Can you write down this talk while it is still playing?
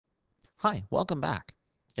Hi, welcome back.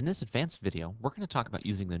 In this advanced video, we're going to talk about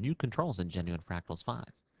using the new controls in Genuine Fractals 5.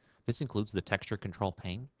 This includes the texture control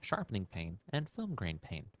pane, sharpening pane, and film grain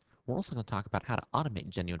pane. We're also going to talk about how to automate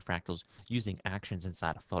Genuine Fractals using actions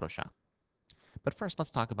inside of Photoshop. But first,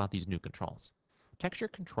 let's talk about these new controls. Texture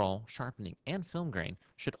control, sharpening, and film grain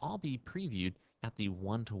should all be previewed at the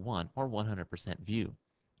 1:1 or 100% view.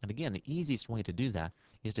 And again, the easiest way to do that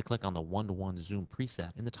is to click on the 1:1 zoom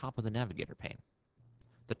preset in the top of the navigator pane.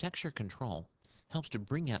 The texture control helps to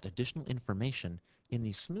bring out additional information in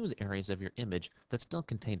the smooth areas of your image that still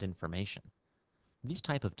contain information. These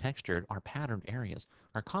type of textured or patterned areas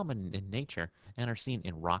are common in nature and are seen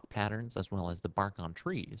in rock patterns as well as the bark on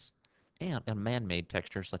trees and in man-made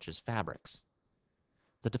textures such as fabrics.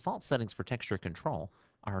 The default settings for texture control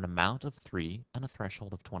are an amount of 3 and a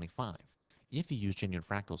threshold of 25. If you used Genuine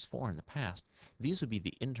Fractals 4 in the past, these would be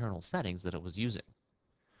the internal settings that it was using.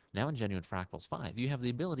 Now in Genuine Fractals 5, you have the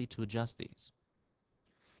ability to adjust these.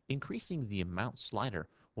 Increasing the amount slider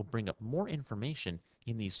will bring up more information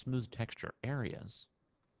in these smooth texture areas.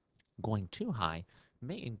 Going too high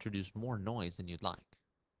may introduce more noise than you'd like.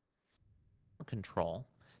 Control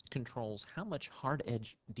controls how much hard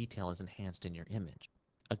edge detail is enhanced in your image.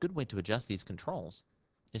 A good way to adjust these controls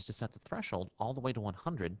is to set the threshold all the way to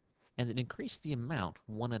 100 and then increase the amount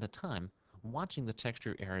one at a time, watching the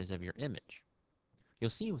texture areas of your image. You'll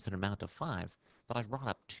see with an amount of 5 that I've brought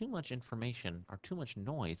up too much information or too much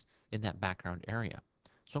noise in that background area.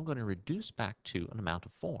 So I'm going to reduce back to an amount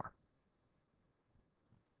of 4.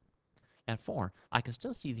 At 4, I can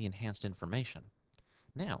still see the enhanced information.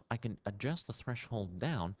 Now I can adjust the threshold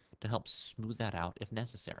down to help smooth that out if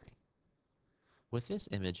necessary. With this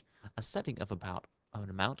image, a setting of about an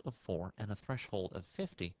amount of 4 and a threshold of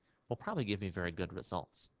 50 will probably give me very good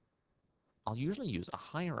results. I'll usually use a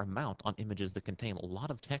higher amount on images that contain a lot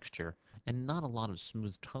of texture and not a lot of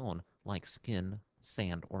smooth tone like skin,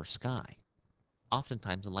 sand, or sky.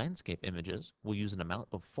 Oftentimes, landscape images will use an amount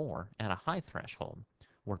of 4 and a high threshold,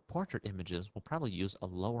 where portrait images will probably use a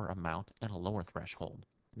lower amount and a lower threshold.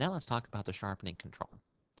 Now let's talk about the sharpening control.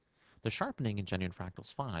 The sharpening in Genuine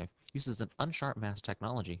Fractals 5 uses an unsharp mask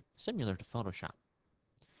technology similar to Photoshop.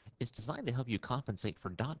 It's designed to help you compensate for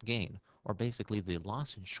dot gain, or basically the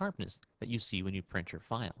loss in sharpness that you see when you print your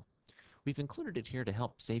file. We've included it here to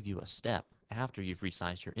help save you a step after you've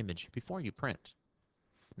resized your image before you print.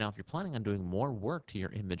 Now, if you're planning on doing more work to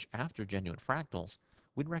your image after Genuine Fractals,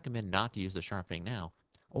 we'd recommend not to use the sharpening now,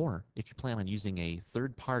 or if you plan on using a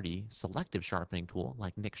third-party selective sharpening tool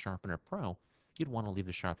like Nik Sharpener Pro, you'd want to leave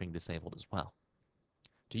the sharpening disabled as well.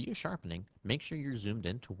 To use sharpening, make sure you're zoomed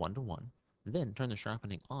in to 1:1, then turn the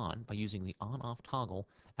sharpening on by using the on-off toggle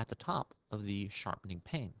at the top of the sharpening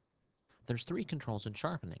pane. There's 3 controls in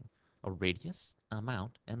sharpening: a radius,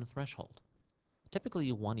 amount, and a threshold. Typically,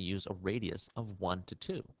 you want to use a radius of 1 to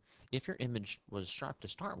 2. If your image was sharp to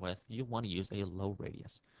start with, you want to use a low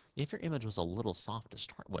radius. If your image was a little soft to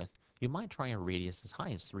start with, you might try a radius as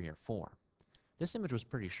high as 3 or 4. This image was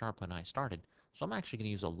pretty sharp when I started, so I'm actually going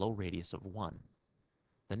to use a low radius of 1.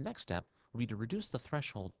 The next step will be to reduce the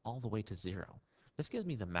threshold all the way to 0. This gives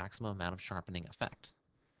me the maximum amount of sharpening effect.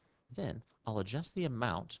 Then I'll adjust the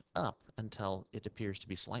amount up until it appears to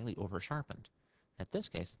be slightly over sharpened. At this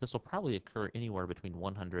case, this will probably occur anywhere between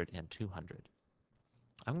 100 and 200.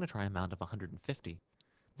 I'm going to try an amount of 150,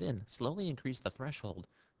 then slowly increase the threshold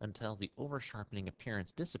until the over sharpening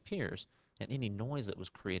appearance disappears and any noise that was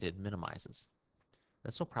created minimizes.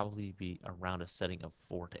 This will probably be around a setting of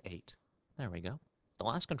 4 to 8. There we go. The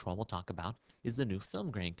last control we'll talk about is the new film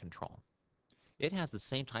grain control. It has the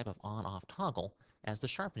same type of on-off toggle as the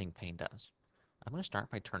sharpening pane does. I'm going to start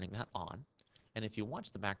by turning that on, and if you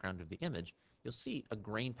watch the background of the image, you'll see a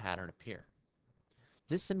grain pattern appear.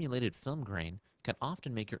 This simulated film grain can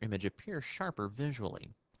often make your image appear sharper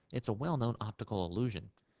visually. It's a well-known optical illusion.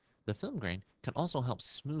 The film grain can also help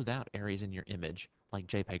smooth out areas in your image, like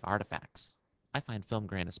JPEG artifacts. I find film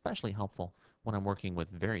grain especially helpful when I'm working with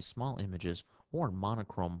very small images or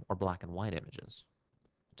monochrome or black and white images.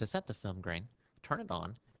 To set the film grain, turn it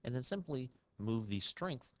on, and then simply move the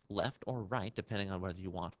strength left or right depending on whether you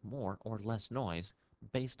want more or less noise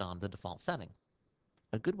based on the default setting.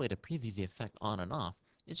 A good way to preview the effect on and off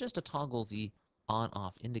is just to toggle the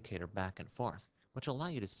on-off indicator back and forth, which will allow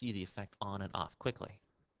you to see the effect on and off quickly.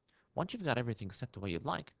 Once you've got everything set the way you'd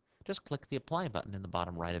like, just click the Apply button in the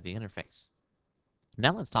bottom right of the interface.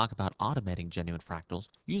 Now let's talk about automating Genuine Fractals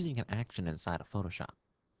using an action inside of Photoshop.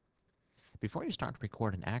 Before you start to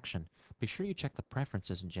record an action, be sure you check the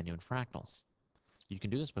preferences in Genuine Fractals. You can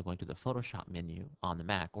do this by going to the Photoshop menu on the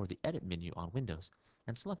Mac or the Edit menu on Windows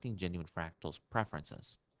and selecting Genuine Fractals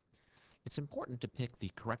Preferences. It's important to pick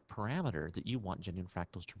the correct parameter that you want Genuine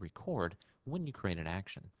Fractals to record when you create an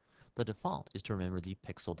action. The default is to remember the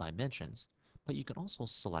pixel dimensions, but you can also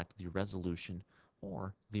select the resolution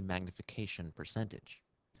or the magnification percentage.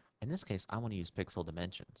 In this case, I want to use pixel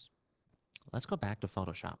dimensions. Let's go back to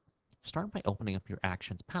Photoshop. Start by opening up your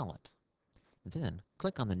Actions palette. Then,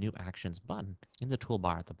 click on the New Actions button in the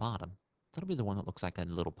toolbar at the bottom. That'll be the one that looks like a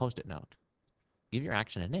little post-it note. Give your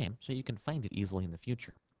action a name so you can find it easily in the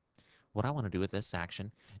future. What I want to do with this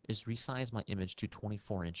action is resize my image to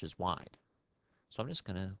 24 inches wide. So I'm just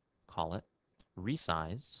going to call it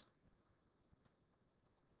Resize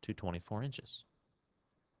to 24 inches.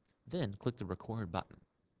 Then click the Record button.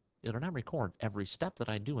 It'll now record every step that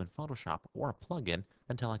I do in Photoshop or a plugin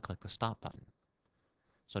until I click the Stop button.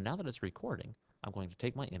 So now that it's recording, I'm going to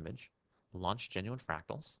take my image, launch Genuine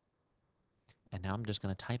Fractals, and now I'm just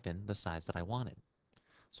going to type in the size that I wanted.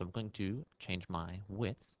 So I'm going to change my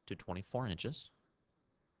width to 24 inches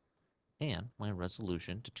and my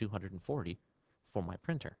resolution to 240 for my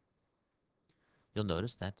printer. You'll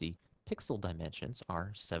notice that the pixel dimensions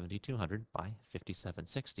are 7200 by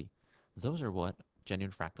 5760. Those are what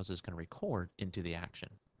Genuine Fractals is going to record into the action.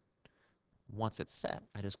 Once it's set,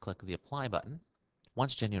 I just click the Apply button.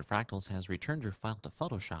 Once Genuine Fractals has returned your file to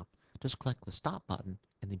Photoshop, just click the Stop button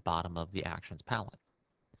in the bottom of the Actions palette.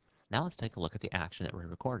 Now let's take a look at the action that we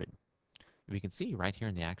recorded. We can see right here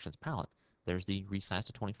in the Actions palette, there's the Resize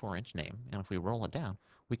to 24-inch name, and if we roll it down,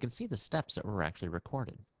 we can see the steps that were actually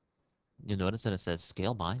recorded. You'll notice that it says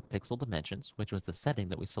Scale by Pixel Dimensions, which was the setting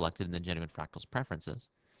that we selected in the Genuine Fractals preferences.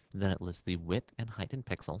 And then it lists the width and height in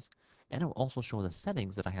pixels, and it will also show the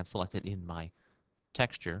settings that I had selected in my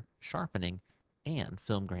texture, sharpening, and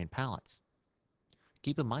film grain palettes.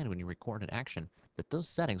 Keep in mind when you record an action that those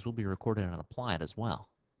settings will be recorded and applied as well.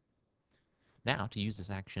 Now, to use this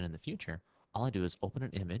action in the future, all I do is open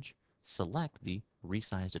an image, select the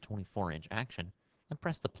Resize to 24-inch action, and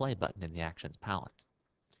press the Play button in the Actions palette.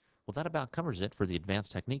 Well, that about covers it for the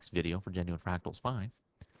Advanced Techniques video for Genuine Fractals 5.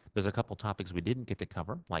 There's a couple topics we didn't get to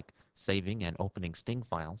cover, like saving and opening Sting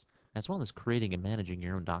files, as well as creating and managing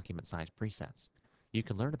your own document size presets. You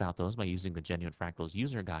can learn about those by using the Genuine Fractals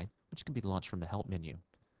user guide, which can be launched from the Help menu.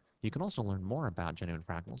 You can also learn more about Genuine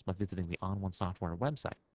Fractals by visiting the On1 Software website.